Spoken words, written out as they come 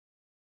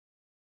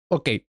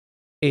Ok.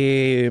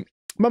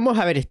 Vamos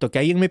a ver esto, que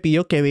alguien me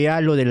pidió que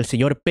vea lo del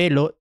señor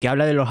Pelo, que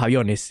habla de los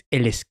aviones,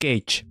 el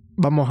sketch.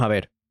 Vamos a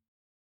ver.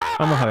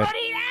 Vamos a ver.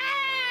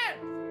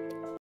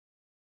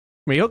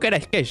 Me dijo que era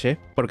sketch,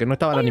 porque no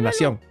estaba la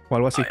animación o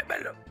algo así. Oye,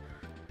 Pelo.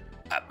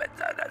 A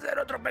pensar de hacer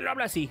otro Pelo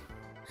Habla así.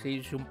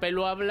 Sí, si un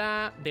Pelo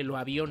habla de los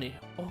aviones.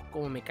 Oh,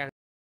 cómo me caga.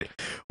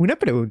 Una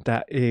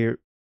pregunta.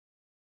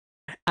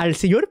 Al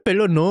señor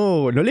Pelo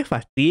no le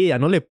fastidia,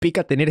 no le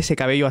pica tener ese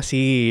cabello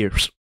así.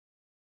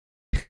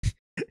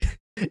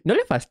 ¿No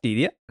le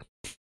fastidia?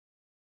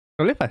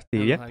 ¿No le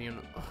fastidia? No, los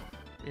aviones.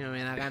 Oh,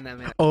 me da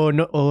gana. ¿O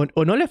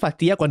no le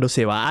fastidia cuando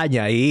se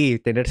baña ahí,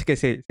 tener que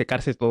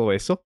secarse todo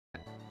eso?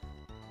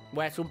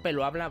 Voy a hacer un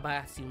Pelo Habla, va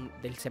así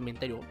del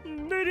cementerio.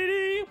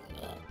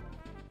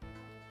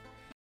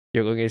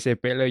 Yo con ese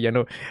pelo ya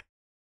no...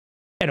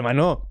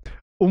 Hermano,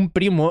 un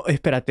primo...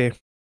 Espérate.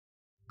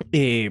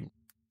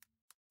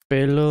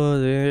 Pelo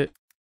de...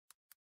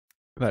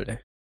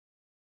 Vale.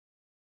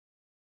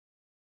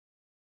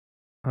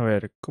 A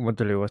ver, ¿cómo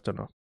te lo digo esto?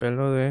 No.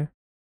 Pelo de...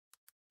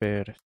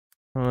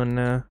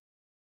 persona...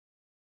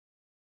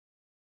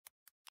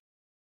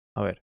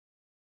 A ver.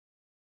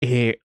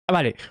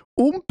 Vale.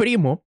 Un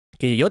primo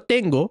que yo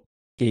tengo...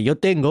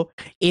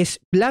 es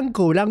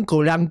blanco, blanco,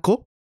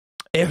 blanco.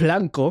 Es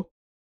blanco.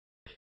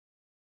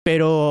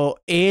 Pero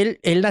él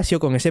nació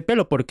con ese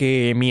pelo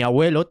porque mi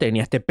abuelo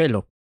tenía este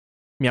pelo.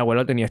 Mi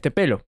abuelo tenía este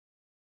pelo.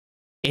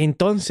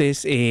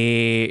 Entonces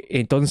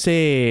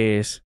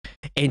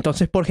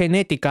por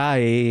genética,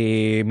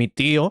 mi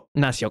tío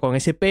nació con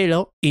ese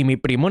pelo y mi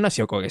primo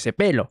nació con ese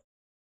pelo.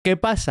 ¿Qué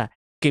pasa?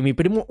 Que mi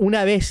primo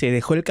una vez se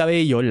dejó el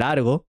cabello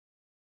largo,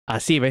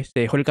 así, ¿ves?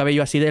 Se dejó el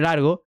cabello así de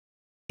largo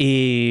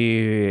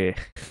y...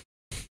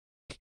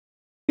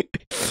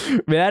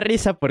 Me da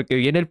risa porque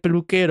viene el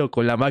peluquero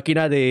con la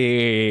máquina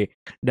de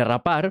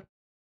rapar.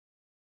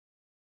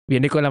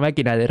 Viene con la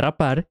máquina de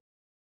rapar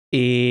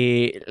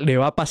y le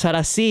va a pasar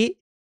así.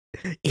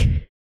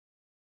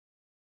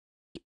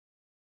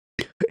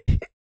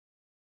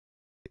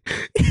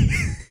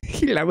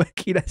 Y la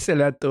máquina se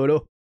la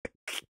atoró.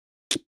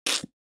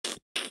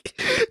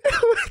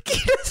 La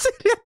máquina se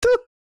la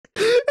atoró.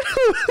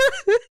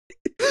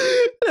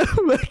 La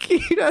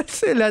máquina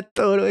se la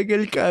atoró en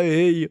el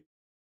cabello.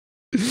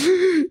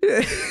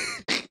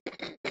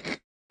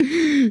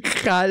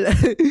 Jala.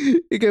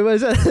 ¿Qué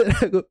pasa,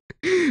 Drago?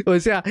 O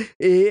sea,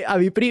 a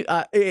mi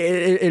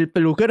el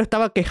peluquero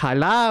estaba que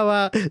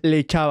jalaba, le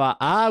echaba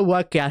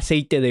agua, que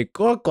aceite de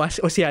coco,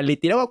 o sea, le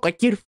tiraba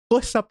cualquier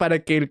cosa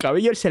para que el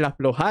cabello se la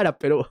aflojara,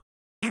 pero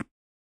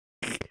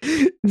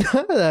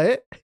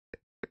nada,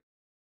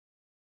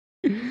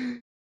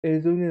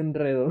 es un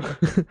enredo.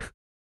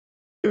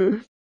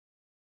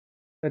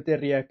 No te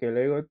rías que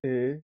luego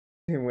te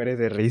mueres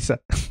de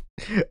risa.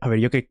 A ver,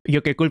 yo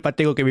qué culpa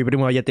tengo que mi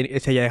primo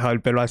se haya dejado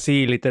el pelo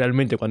así,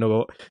 literalmente,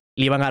 cuando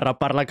le iban a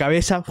rapar la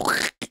cabeza,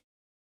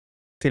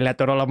 se le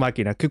atoró la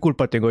máquina. ¿Qué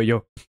culpa tengo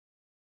yo?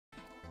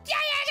 ¡Ya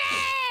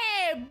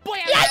llegué! ¡Voy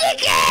a ¡Ya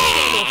llegué!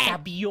 Los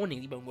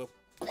aviones.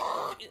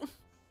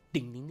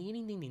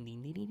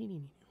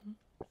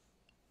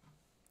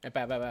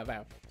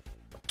 Espera.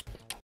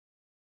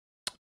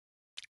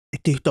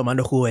 Estoy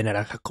tomando jugo de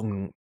naranja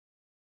con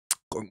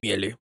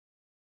miel.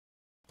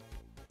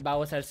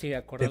 Vamos a ver si me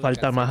acuerdo. Te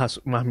falta más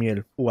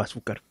miel o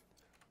azúcar.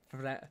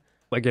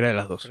 Cualquiera de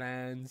las dos.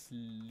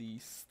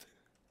 Translist.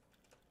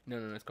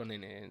 No, es con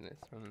N. Es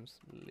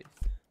translist.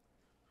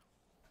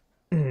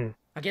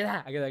 Aquí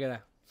está.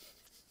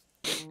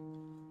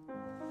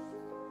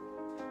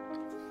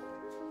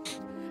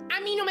 A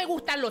mí no me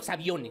gustan los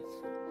aviones.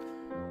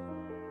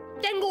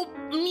 Tengo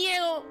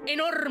miedo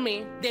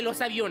enorme de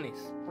los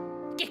aviones.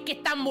 Que es que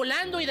están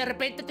volando y de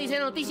repente te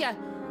dicen noticias.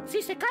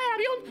 Si se cae el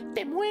avión,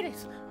 te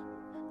mueres.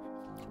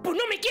 Pues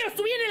no me quiero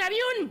subir en el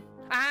avión.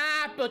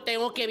 Ah, pero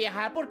tengo que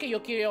viajar porque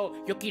yo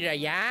quiero ir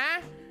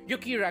allá. Yo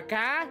quiero ir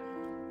acá.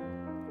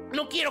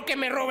 No quiero que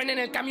me roben en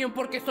el camión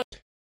porque soy...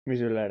 Mi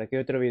celular, aquí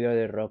hay otro video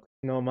de rock.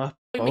 No más.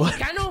 ¿Soy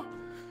mexicano?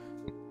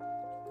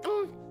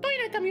 Estoy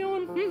en el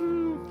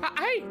camión.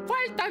 Ay,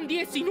 faltan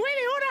 19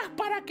 horas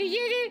para que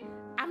llegue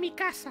a mi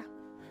casa.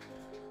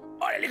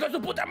 ¡Órale, hijo de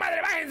su puta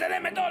madre! ¡Bájense,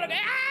 denme todo lo que...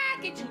 ¡Ah,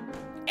 qué chido!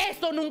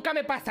 Eso nunca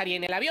me pasaría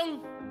en el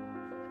avión.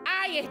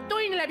 ¡Ay,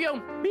 estoy en el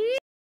avión!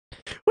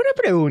 Una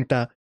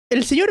pregunta.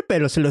 El señor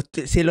Pelo se lo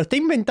está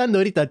inventando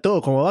ahorita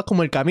todo, como va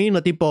como el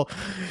camino, tipo...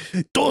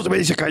 Todos me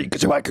dicen que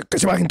se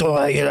bajen todos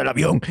ahí del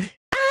avión.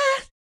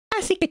 Ah,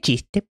 así que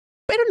chiste.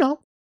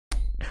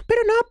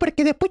 Pero no,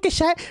 porque después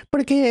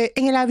porque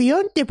en el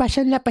avión te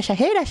pasan las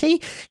pasajeras,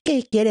 ¿sí?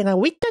 Que quieren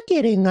agüita,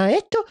 quieren a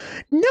esto.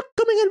 No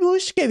comen el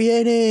bus, que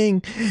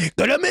vienen.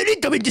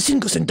 Caramelito,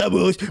 25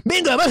 centavos.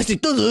 Venga, bájese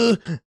todo.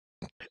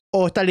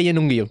 O está leyendo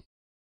un guión.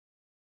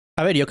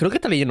 A ver, yo creo que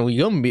está leyendo un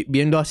guión.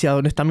 Viendo hacia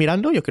dónde está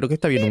mirando, yo creo que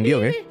está viendo un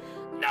guión,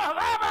 ¡Nos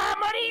vamos a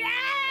morir!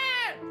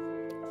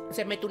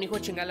 Se mete un hijo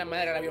de chingar la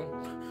madre al avión.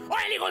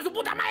 ¡Oye, el hijo de su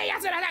puta madre ya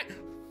se la da!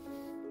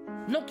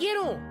 ¡No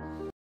quiero!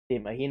 ¿Te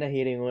imaginas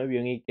ir en un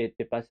avión y que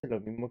te pase lo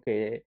mismo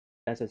que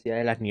la Sociedad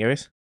de las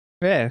Nieves?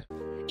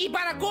 Y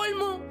para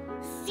colmo,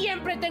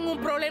 siempre tengo un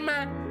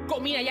problema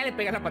con... Mira, ya le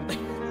pegué a la pantalla.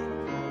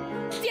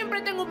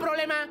 Siempre tengo un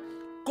problema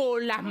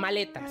con las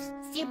maletas.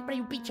 Siempre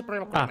hay un pinche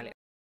problema con las maletas.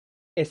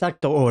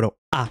 Exacto, oro.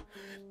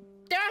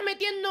 Te vas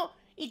metiendo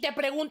y te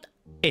preguntan...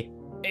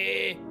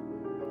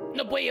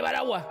 ¿no puede llevar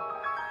agua?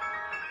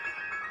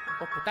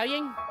 Pues está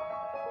bien.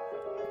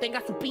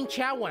 Tenga su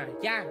pinche agua.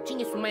 Ya,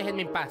 chingue su madre,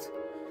 déjenme en paz.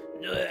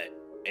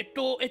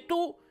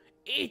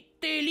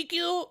 Este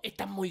líquido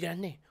está muy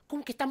grande.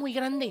 ¿Cómo que está muy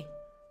grande?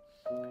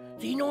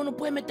 Si no, no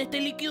puede meter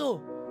este líquido.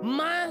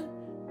 Más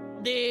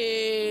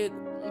de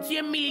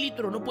 100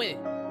 mililitros, no puede.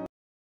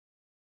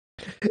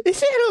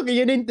 Eso es algo que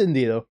yo no he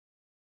entendido.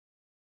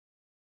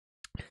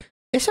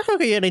 Eso es algo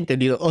que yo no he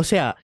entendido. O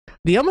sea,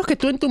 digamos que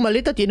tú en tu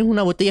maleta tienes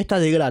una botella esta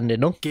de grande,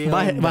 ¿no?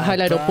 Vas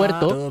al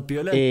aeropuerto.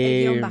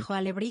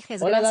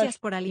 _alebrijes, gracias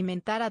por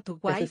alimentar a tu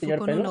waifu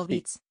con Pelo, unos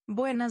bits.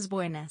 Buenas.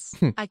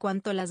 ¿A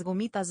cuánto las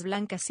gomitas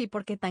blancas y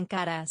por qué tan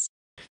caras?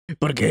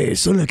 Porque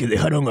son las que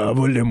dejaron a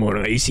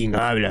Voldemort ahí sin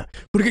habla.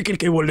 ¿Por qué crees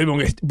que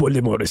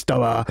Voldemort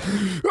estaba...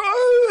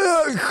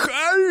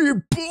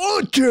 ¡Harry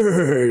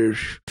Potter!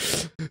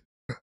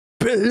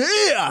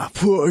 ¡Pelea,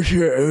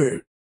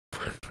 Potter!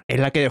 Es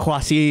la que dejó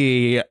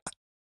así...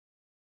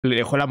 Le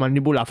dejó la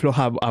mandíbula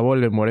floja a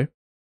Voldemort,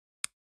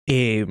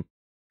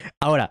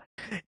 Ahora,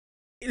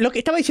 lo que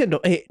estaba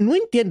diciendo, no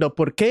entiendo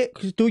por qué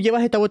tú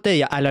llevas esta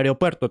botella al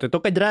aeropuerto, te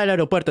toca entrar al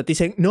aeropuerto, te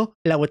dicen, no,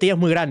 la botella es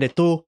muy grande,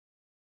 tú...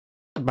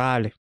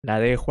 Vale, la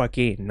dejo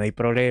aquí, no hay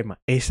problema,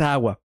 es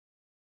agua.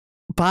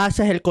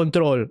 Pasas el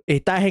control,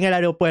 estás en el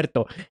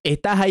aeropuerto,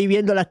 estás ahí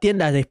viendo las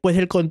tiendas después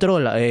del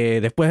control,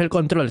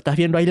 estás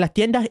viendo ahí las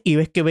tiendas y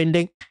ves que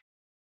venden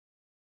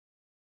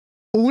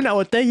una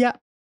botella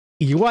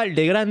igual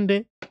de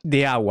grande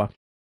de agua.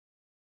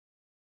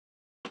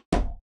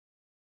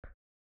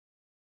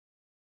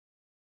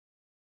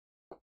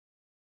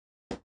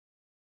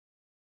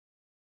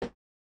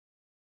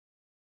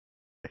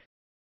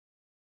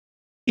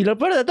 Y lo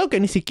peor de todo que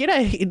ni siquiera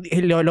es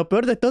lo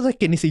peor de todo es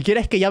que ni siquiera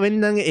es que ya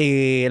vendan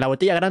la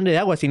botella grande de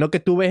agua, sino que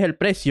tú ves el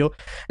precio.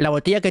 La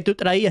botella que tú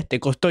traías te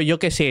costó, yo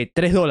qué sé,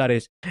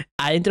 $3.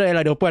 Adentro del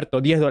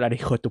aeropuerto, $10.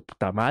 Hijo de tu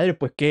puta madre,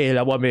 pues ¿qué? ¿El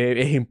agua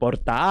es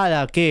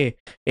importada? ¿Qué?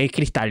 ¿Es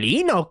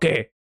cristalina o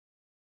qué?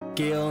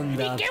 ¿Qué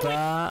onda,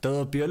 pa?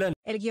 ¿Todo piola?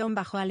 El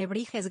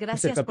 _alebrijes,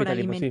 gracias por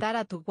alimentar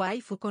a tu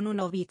waifu con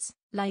unos bits.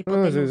 La sí.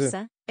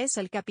 hipotenusa es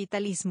el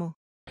capitalismo.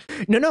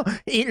 No,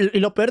 y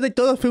lo peor de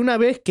todo fue una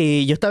vez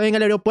que yo estaba en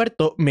el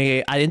aeropuerto,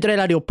 adentro del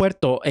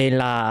aeropuerto,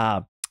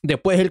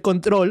 después del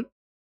control,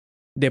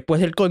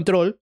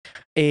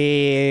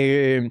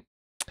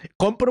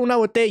 compro una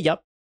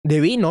botella de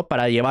vino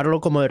para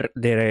llevarlo como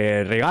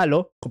de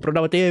regalo. Compro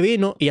una botella de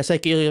vino y ya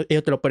sabes que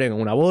ellos te lo ponen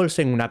en una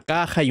bolsa, en una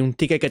caja y un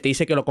ticket que te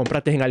dice que lo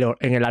compraste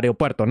en el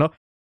aeropuerto, ¿no?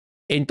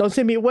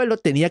 Entonces mi vuelo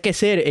tenía que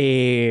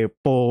ser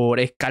por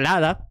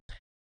escalada.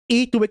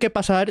 Y tuve que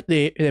pasar,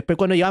 después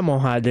cuando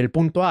llegamos del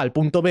punto A al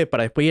punto B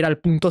para después ir al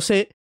punto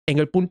C, en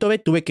el punto B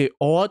tuve que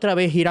otra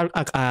vez ir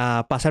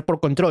a pasar por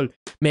control.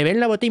 Me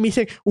ven la botella y me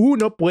dicen,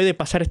 no puede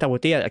pasar esta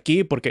botella de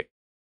aquí porque,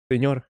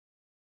 señor,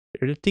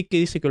 el ticket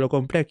dice que lo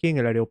compré aquí en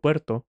el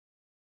aeropuerto.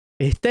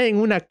 Está en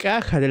una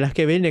caja de las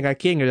que venden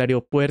aquí en el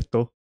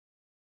aeropuerto.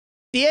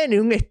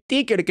 Tiene un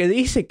sticker que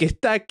dice que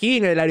está aquí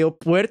en el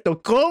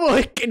aeropuerto. ¿Cómo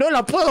es que no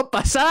la puedo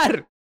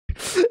pasar?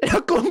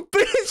 La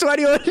compré en su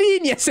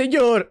aerolínea,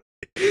 señor.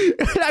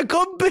 La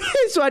compré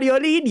en su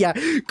aerolínea.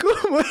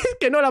 ¿Cómo es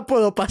que no la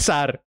puedo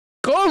pasar?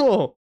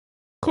 ¿Cómo?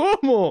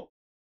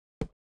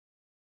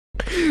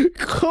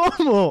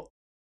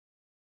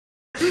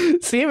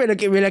 Sí, me la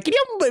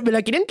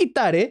querían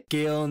quitar, ¿eh?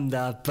 ¿Qué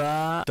onda,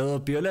 pa?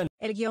 ¿Todo piola?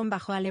 El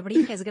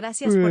 _alebrijes,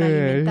 gracias por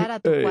alimentar a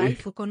tu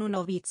waifu con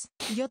unos bits.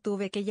 Yo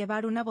tuve que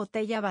llevar una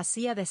botella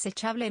vacía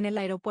desechable en el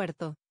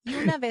aeropuerto. Y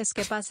una vez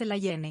que pase la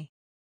llene.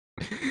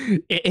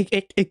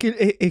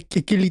 Es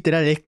que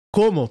literal es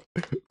 ¿cómo?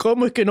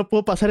 ¿Cómo es que no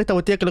puedo pasar esta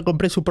botella que la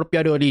compré en su propia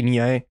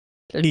aerolínea,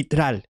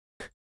 Literal.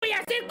 ¿Qué voy a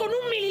hacer con 1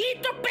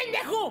 mililitro,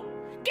 pendejo?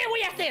 ¿Qué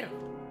voy a hacer?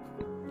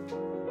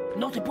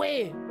 No se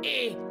puede.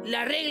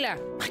 La regla.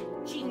 Ay,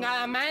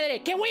 chingada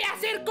madre. ¿Qué voy a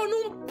hacer con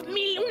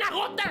una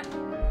gota?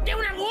 De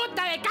una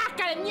gota de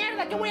casca de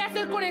mierda. ¿Qué voy a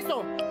hacer con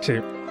eso? Sí.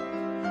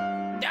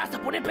 ¿Te vas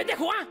a poner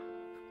pendejo,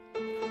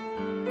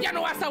 Ya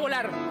no vas a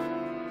volar.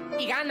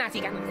 Y ganas.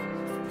 ¡Sí!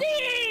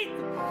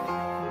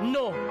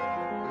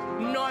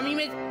 No, a mí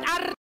me...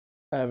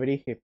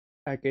 Abrige,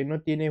 ¿a que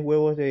no tienes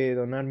huevos de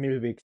donar 1000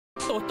 bits?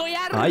 Estoy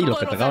harto. Ay, lo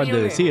que te acaban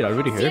de decir,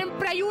 Abrige.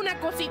 Siempre hay una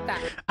cosita.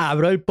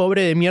 Abro el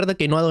pobre de mierda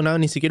que no ha donado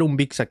ni siquiera un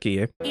bits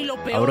aquí, Y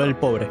lo peor... Abro el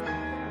pobre.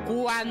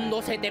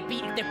 Cuando se te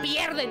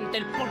pierden,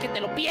 porque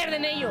te lo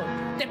pierden ellos.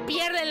 Te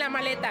pierden la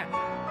maleta.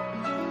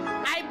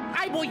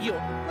 Ahí voy yo.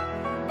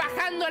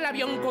 Bajando el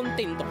avión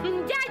contento.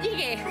 ¡Ya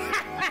llegué!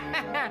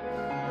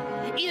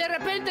 Y de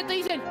repente te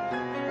dicen...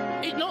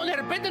 No, de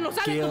repente no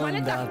sale tu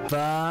maleta.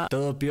 Pa?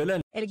 ¿Todo piola?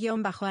 El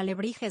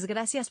 _alebrijes,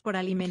 gracias por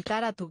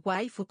alimentar a tu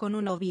waifu con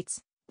unos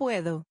bits.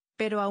 Puedo,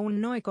 pero aún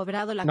no he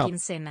cobrado la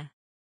quincena.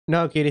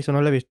 No, Kiriso,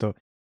 no lo he visto.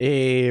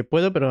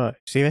 Puedo, pero...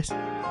 ¿Sí ves?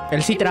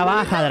 Él sí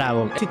trabaja,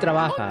 Dragon. Él sí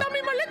trabaja. ¿Dónde está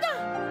mi maleta?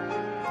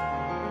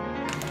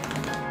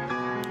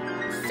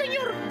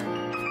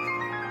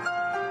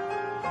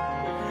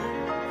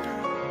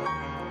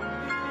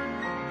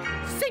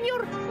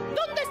 señor.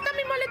 ¿Dónde está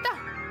mi maleta?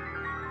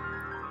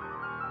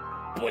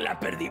 Pues la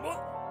perdimos.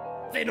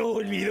 ¿Se nos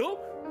olvidó?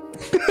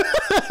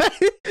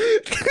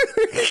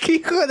 Qué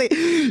hijo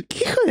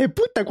de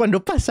puta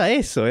cuando pasa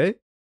eso, ¿eh?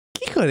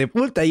 Qué hijo de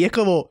puta. Y es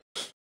como,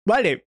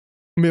 vale,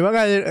 ¿me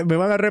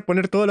van a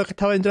reponer todo lo que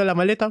estaba dentro de la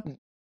maleta?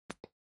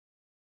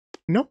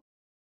 ¿No?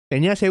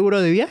 ¿Tenía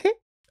seguro de viaje?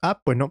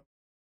 Ah, pues no.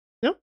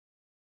 ¿No?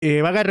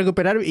 ¿Van a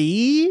recuperar?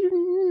 Y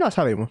no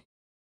sabemos.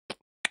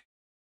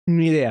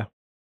 Ni idea.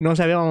 No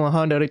sabíamos a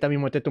dónde ahorita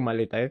mismo esté tu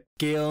maleta, ¿eh?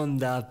 ¿Qué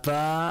onda,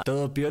 pa?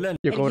 ¿Todo piola?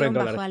 Yo cobré en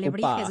bajo dólares.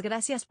 alebrijes, Upa.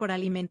 gracias por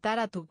alimentar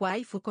a tu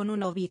waifu con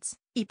 1 bits.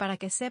 Y para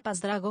que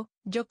sepas, Drago,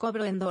 yo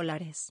cobro en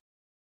dólares.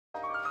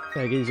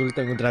 Aquí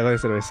insultan un trago de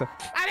cerveza.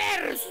 A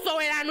ver,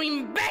 soberano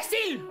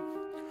imbécil.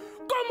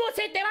 ¿Cómo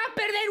se te va a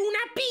perder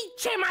una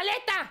pinche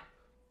maleta?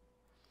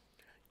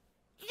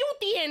 Tú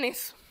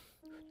tienes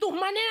tus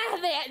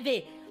maneras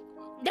de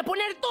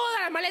poner todas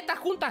las maletas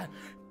juntas.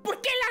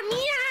 ¿Por qué la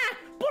mía?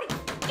 ¿Por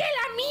qué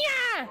la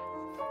mía?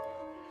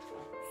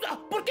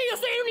 Porque yo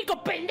soy el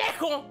único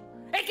pendejo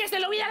el que se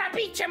le olvida la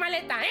pinche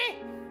maleta,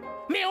 ¿eh?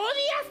 ¿Me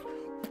odias?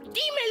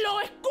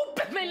 Dímelo,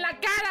 escúpeme en la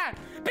cara.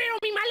 Pero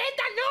mi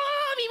maleta no,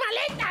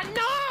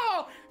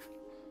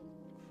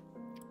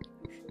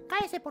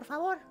 Cállese, por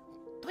favor.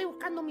 Estoy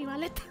buscando mi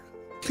maleta.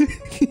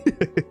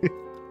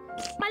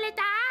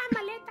 Maleta,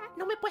 maleta.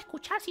 No me puede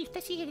escuchar si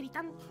usted sigue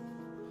gritando.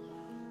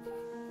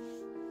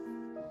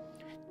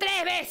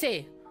 3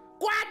 veces.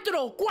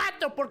 4,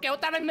 porque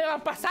otra vez me va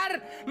a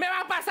pasar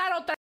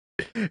otra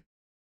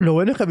Lo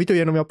bueno es que a mí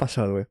todavía no me ha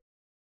pasado, ¿eh?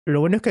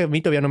 Lo bueno es que a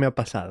mí todavía no me ha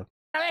pasado.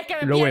 vez que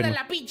me Lo pierden bueno.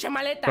 la pinche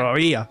maleta.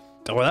 Todavía.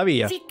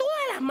 Si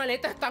todas las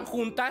maletas están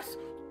juntas,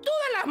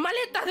 todas las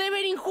maletas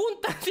deben ir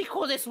juntas,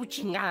 hijo de su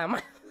chingada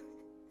madre.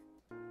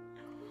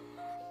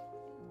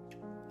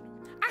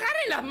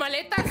 Agarren las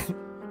maletas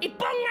y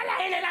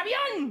póngalas en el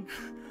avión.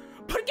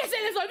 Porque se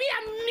les olvida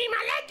mi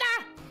maleta.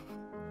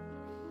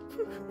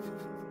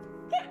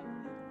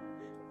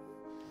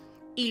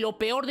 Y lo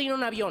peor de ir a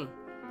un avión,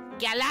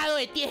 que al lado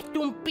de ti esté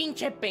un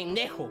pinche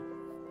pendejo.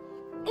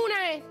 Una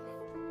vez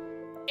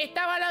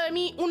estaba al lado de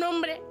mí un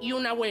hombre y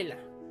una abuela.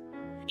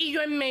 Y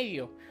yo en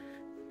medio,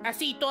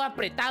 así todo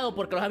apretado,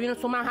 porque los aviones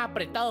son más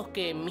apretados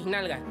que mis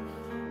nalgas.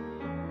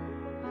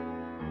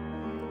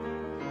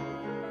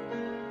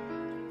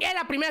 Era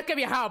la primera vez que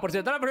viajaba, por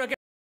cierto, la primera vez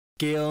que...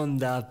 ¿Qué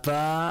onda,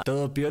 pa?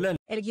 ¿Todo piola?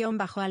 El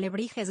bajo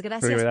alebrijes,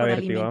 gracias Primera por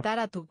vértigo. alimentar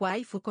a tu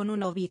waifu con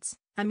 1 bits.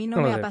 A mí no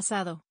No me lo ha sé.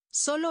 pasado.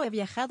 Solo he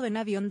viajado en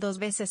avión 2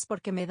 veces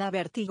porque me da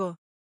vértigo.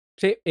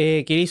 Sí,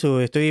 Kirisu,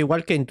 estoy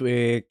igual que en tu...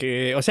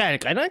 o sea, el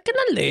canal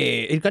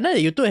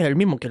de YouTube es el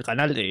mismo que el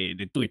canal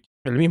de Twitch.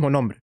 El mismo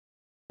nombre.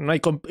 No hay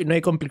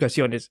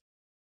complicaciones.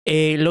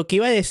 Lo que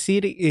iba a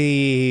decir...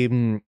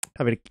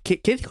 a ver,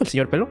 ¿qué dijo el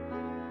señor Pelo?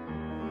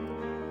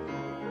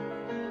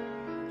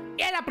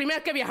 Era la primera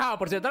vez que viajaba,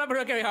 por cierto, la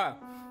primera vez que viajaba.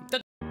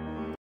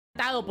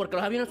 Apretado, porque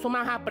los aviones son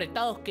más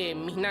apretados que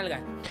mis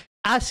nalgas.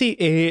 Ah, sí,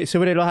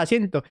 sobre los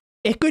asientos.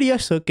 Es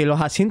curioso que los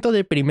asientos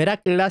de primera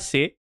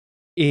clase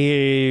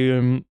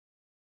sean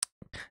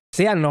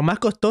los más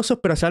costosos,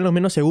 pero sean los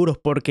menos seguros,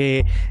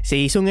 porque se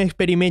hizo un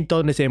experimento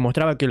donde se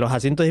demostraba que los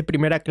asientos de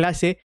primera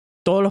clase,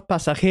 todos los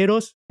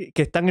pasajeros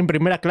que están en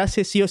primera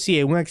clase, sí o sí,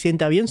 en un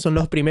accidente de avión, son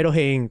los primeros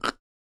en...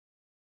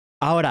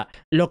 Ahora,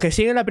 los que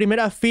siguen en la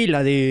primera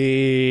fila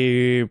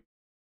de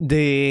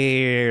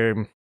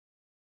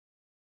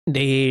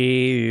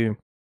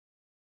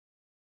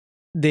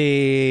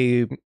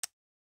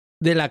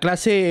la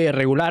clase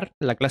regular,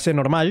 la clase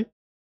normal,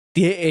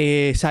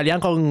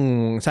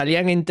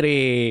 salían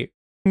entre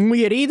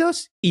muy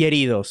heridos y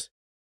heridos.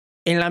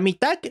 En la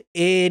mitad,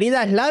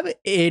 heridas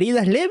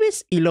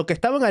leves, y los que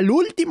estaban al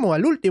último,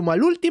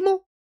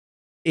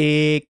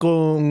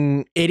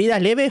 con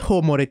heridas leves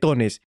o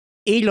moretones.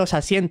 Y los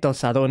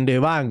asientos a donde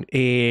van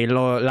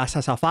las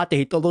azafates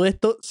y todo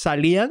esto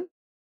salían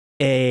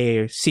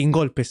sin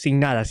golpes, sin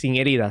nada, sin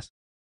heridas.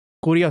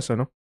 Curioso,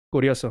 ¿no?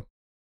 Curioso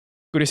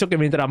que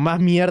mientras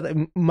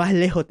más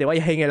lejos te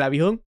vayas en el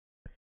avión,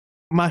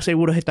 más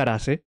seguros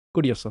estarás, ¿eh?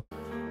 Curioso.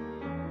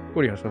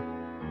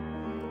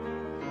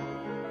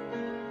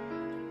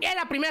 Era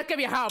la primera vez que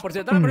viajaba, por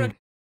cierto, la primera vez...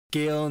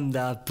 ¿Qué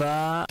onda,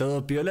 pa?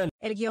 ¿Todo piola?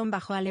 El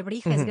bajo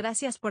alebrijes,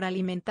 gracias por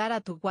alimentar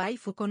a tu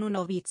waifu con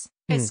 1 bits.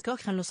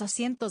 Escojan los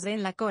asientos de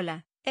en la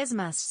cola. Es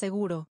más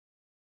seguro.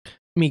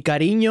 Mi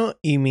cariño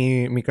y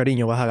mi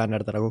cariño, vas a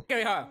ganar, Drago. que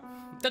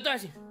viajaba. Te voy a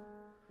decir.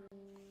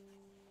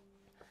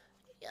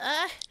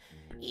 Ah,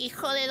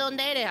 hijo, ¿de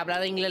dónde eres?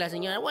 Hablaba inglés la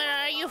señora. Where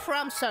are you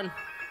from, son?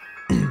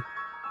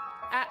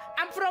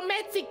 I'm from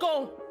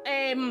Mexico,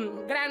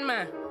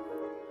 grandma.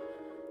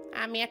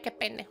 Ah, mira qué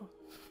pendejo.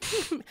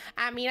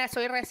 Ah, mira,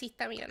 soy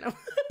racista, mira, no.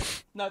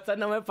 No, eso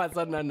no me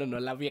pasó, no,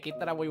 la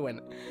viejita era muy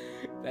buena.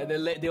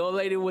 The old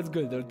lady was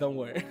good, don't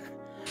worry.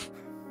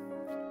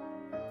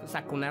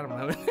 Saca un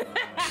arma.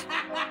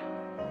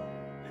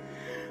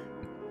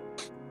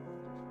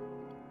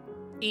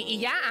 Y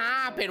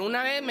ya, pero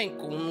una vez me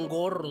encontré un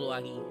gordo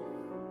aquí.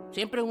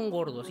 Siempre es un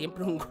gordo.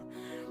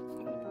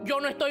 Yo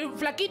no estoy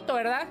flaquito,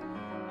 ¿verdad?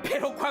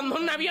 Pero cuando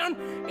un avión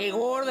es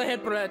gordo es el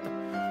problema.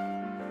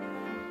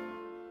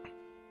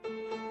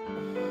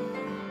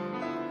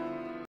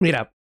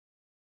 Mira,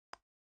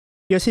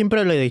 yo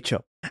siempre lo he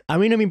dicho. A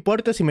mí no me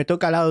importa si me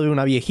toca al lado de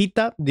una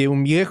viejita, de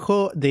un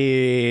viejo,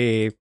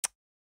 de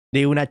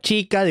una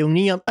chica, de un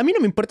niño. A mí no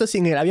me importa si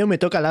en el avión me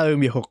toca al lado de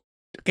un viejo.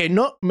 Que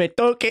no me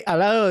toque al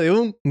lado de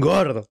un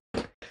gordo.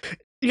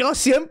 Yo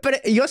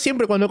siempre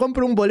cuando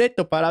compro un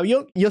boleto para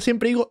avión, yo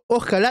siempre digo,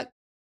 ojalá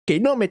que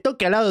no me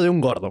toque al lado de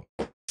un gordo.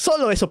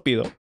 Solo eso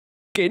pido.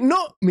 Que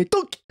no me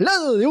toque al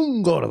lado de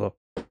un gordo.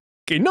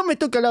 Que no me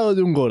toque al lado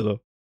de un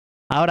gordo.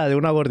 Ahora de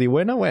una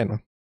gordibuena,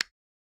 bueno.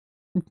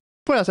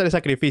 Puedo hacer el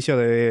sacrificio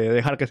de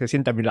dejar que se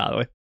sienta a mi lado,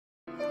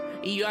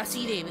 Y yo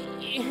así de...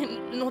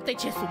 No te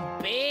eches un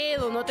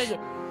pedo, no te...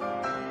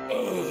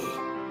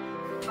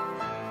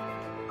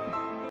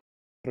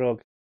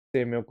 Rock,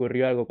 se me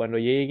ocurrió algo. Cuando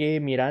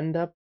llegue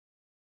Miranda,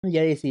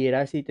 ya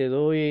decidirá si te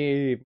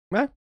doy...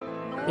 ¿Ah?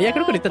 Ella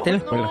creo que ahorita está en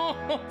la escuela.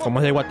 Como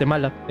es de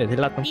Guatemala, es de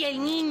Latam. Y el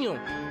niño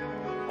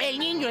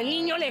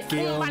le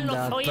zumban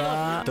los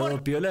oídos.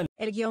 Todo piola.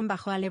 El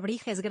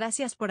 _alebrijes,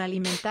 gracias por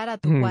alimentar a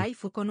tu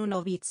waifu con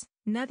unos bits.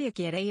 Nadie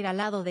quiere ir al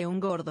lado de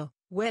un gordo.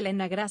 Huelen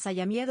a grasa y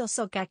a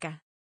miedoso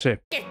caca. Sí.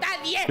 Que está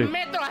a 10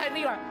 metros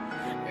arriba.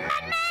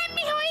 ¡Mamá,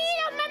 mis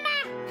oídos,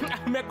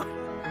 mamá! Me acuerdo.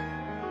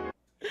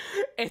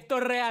 Esto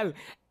es real.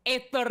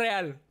 Esto es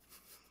real.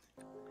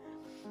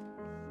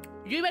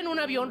 Yo iba en un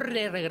avión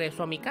de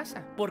regreso a mi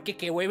casa. Porque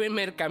que voy a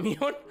verme el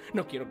camión.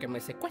 No quiero que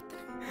me secuestren.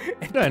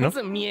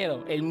 Entonces,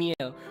 miedo, el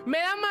miedo. Me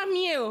da más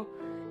miedo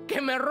que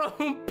me robe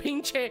un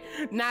pinche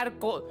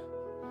narco.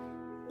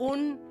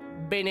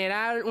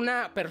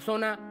 Una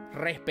persona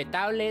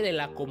respetable de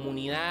la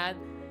comunidad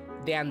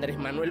de Andrés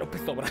Manuel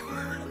López Obrador.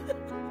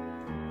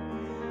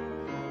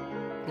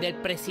 Del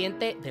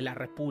presidente de la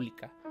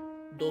República.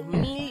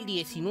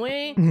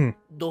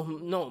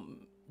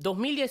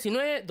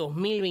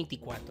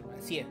 2019-2024.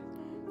 Así es.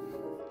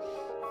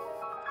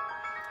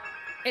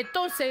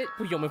 Entonces,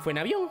 pues yo me fui en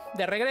avión,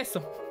 de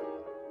regreso.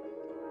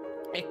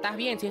 ¿Estás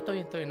bien? Sí, estoy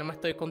bien, nada más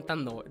estoy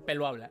contando, el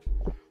pelo habla.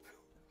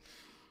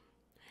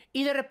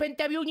 Y de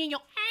repente había un niño.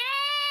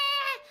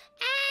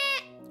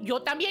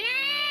 Yo también.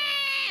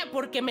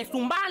 Porque me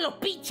zumbaban los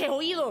pinches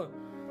oídos.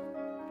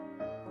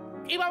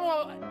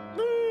 Íbamos.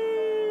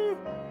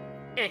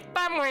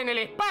 Estamos en el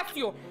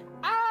espacio.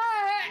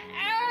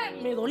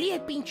 Me dolía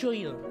el pinche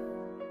oído.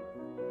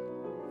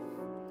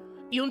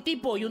 Y un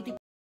tipo. Oye.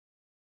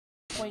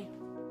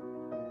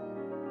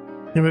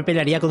 Yo me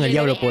pelearía con el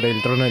diablo por el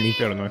trono del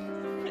infierno.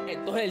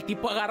 Entonces el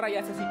tipo agarra y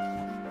hace así.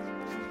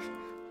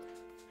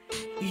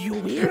 Y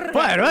yo, verga.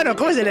 Bueno, hermano,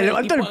 ¿cómo se le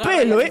levantó el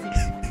pelo,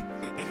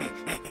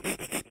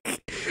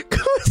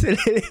 ¿Cómo se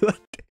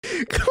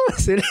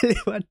le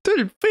levantó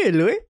el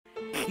pelo,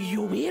 Y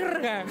yo,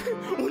 verga.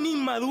 Un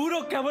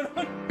inmaduro, cabrón.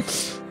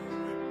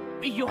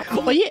 Y yo...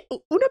 Oye,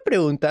 una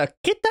pregunta.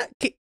 ¿Qué tal?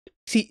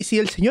 Si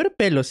el señor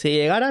Pelo se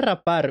llegara a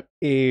rapar...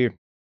 Si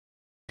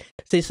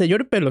el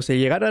señor Pelo se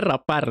llegara a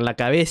rapar la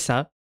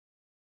cabeza,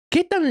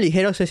 ¿qué tan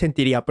ligero se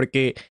sentiría?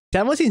 Porque,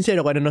 seamos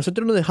sinceros, cuando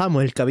nosotros nos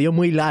dejamos el cabello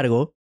muy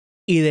largo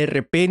y de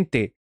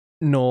repente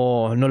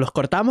nos los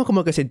cortamos,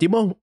 como que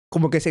sentimos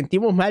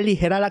más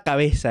ligera la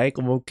cabeza,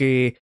 como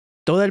que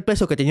todo el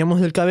peso que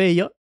teníamos del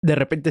cabello de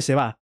repente se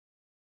va.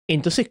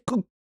 Entonces,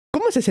 ¿cómo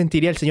se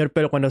sentiría el señor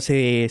Pelo cuando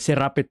se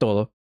rape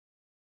todo?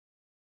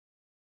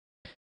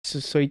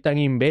 Soy tan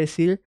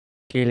imbécil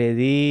que le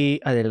di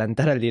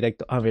adelantar al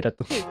directo. Ah, mira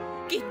tú.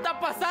 ¿Qué está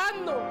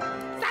pasando?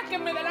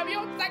 ¡Sáquenme del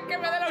avión!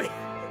 ¡Sáquenme del avión!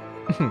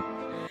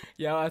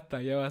 Ya basta.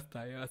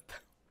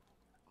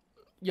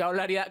 Yo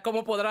hablaría,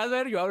 como podrás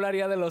ver, yo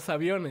hablaría de los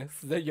aviones.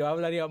 Yo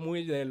hablaría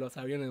muy de los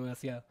aviones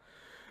demasiado.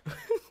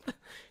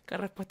 Qué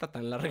respuesta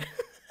tan larga.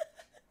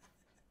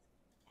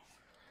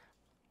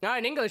 No,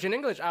 in English.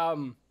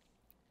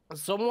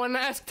 Someone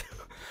asked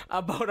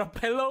about a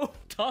pillow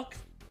talk.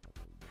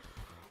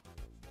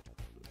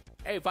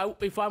 Hey,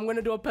 if I'm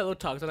gonna do a pillow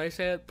talk, and I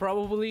said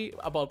probably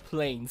about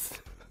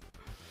planes.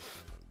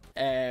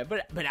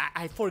 But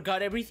I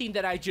forgot everything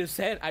that I just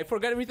said. I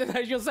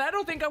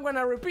don't think I'm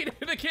gonna repeat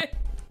it again.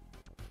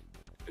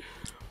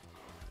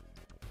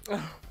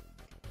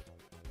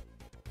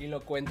 Y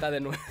lo cuenta de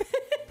nuevo.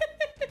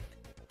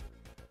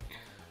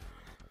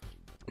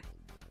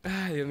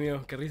 Ay, Dios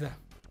mío, qué risa.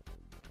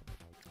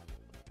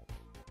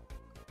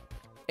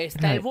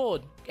 Está el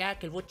bot. Que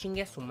el bot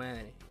chingue a su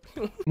madre.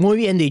 Muy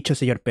bien dicho,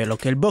 señor Pelo.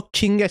 Que el bot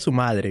chingue a su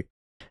madre.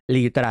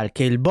 Literal,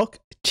 que el bot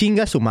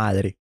chinga a su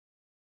madre.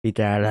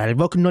 Literal, al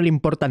bot no le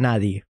importa a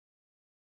nadie.